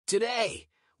Today,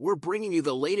 we're bringing you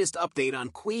the latest update on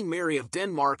Queen Mary of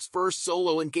Denmark's first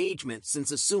solo engagement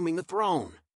since assuming the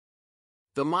throne.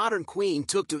 The modern queen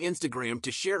took to Instagram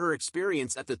to share her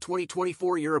experience at the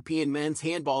 2024 European Men's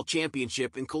Handball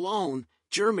Championship in Cologne,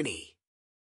 Germany.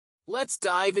 Let's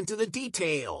dive into the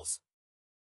details.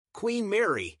 Queen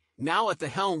Mary, now at the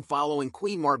helm following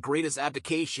Queen Margrethe's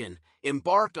abdication,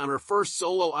 embarked on her first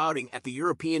solo outing at the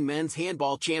European Men's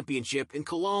Handball Championship in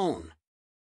Cologne.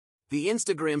 The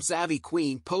Instagram-savvy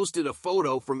queen posted a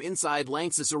photo from inside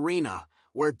Lanxess Arena,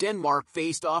 where Denmark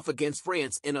faced off against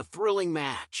France in a thrilling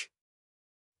match.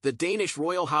 The Danish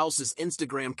royal house's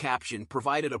Instagram caption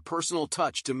provided a personal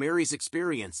touch to Mary's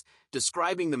experience,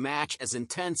 describing the match as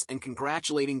intense and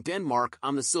congratulating Denmark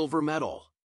on the silver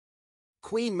medal.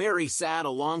 Queen Mary sat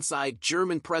alongside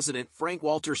German President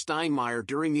Frank-Walter Steinmeier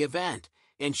during the event,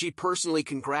 and she personally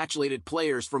congratulated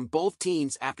players from both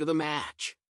teams after the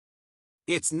match.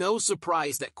 It's no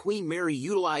surprise that Queen Mary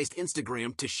utilized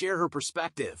Instagram to share her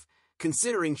perspective,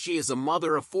 considering she is a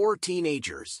mother of 4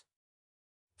 teenagers.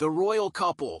 The royal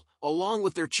couple, along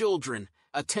with their children,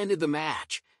 attended the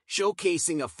match,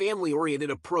 showcasing a family-oriented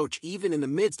approach even in the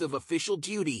midst of official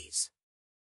duties.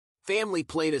 Family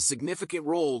played a significant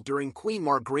role during Queen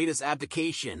Margrethe's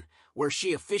abdication, where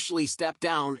she officially stepped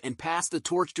down and passed the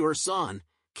torch to her son,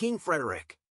 King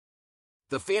Frederik.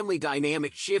 The family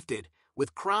dynamic shifted,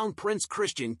 with Crown Prince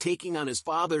Christian taking on his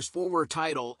father's former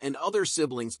title and other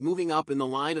siblings moving up in the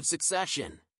line of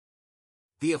succession.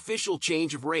 The official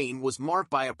change of reign was marked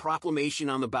by a proclamation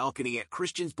on the balcony at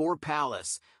Christiansborg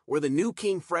Palace, where the new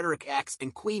King Frederik X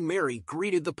and Queen Mary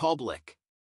greeted the public.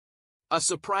 A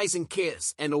surprising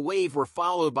kiss and a wave were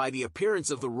followed by the appearance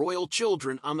of the royal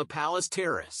children on the palace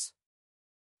terrace.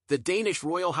 The Danish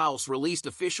royal house released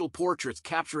official portraits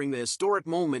capturing the historic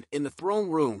moment in the throne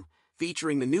room,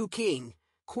 featuring the new king,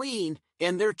 queen,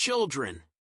 and their children.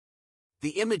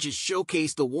 The images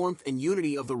showcase the warmth and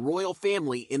unity of the royal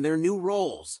family in their new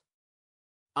roles.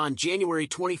 On January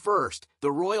 21st,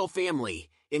 the royal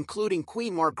family, including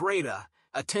Queen Margrethe,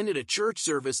 attended a church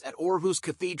service at Aarhus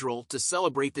Cathedral to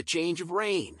celebrate the change of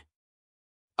reign.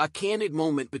 A candid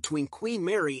moment between Queen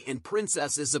Mary and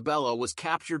Princess Isabella was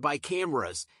captured by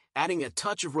cameras, adding a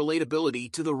touch of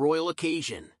relatability to the royal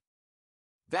occasion.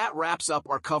 That wraps up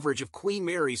our coverage of Queen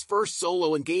Mary's first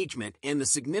solo engagement and the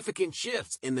significant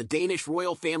shifts in the Danish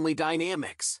royal family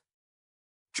dynamics.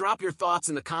 Drop your thoughts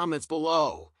in the comments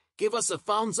below, give us a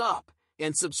thumbs up,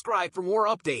 and subscribe for more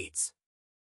updates.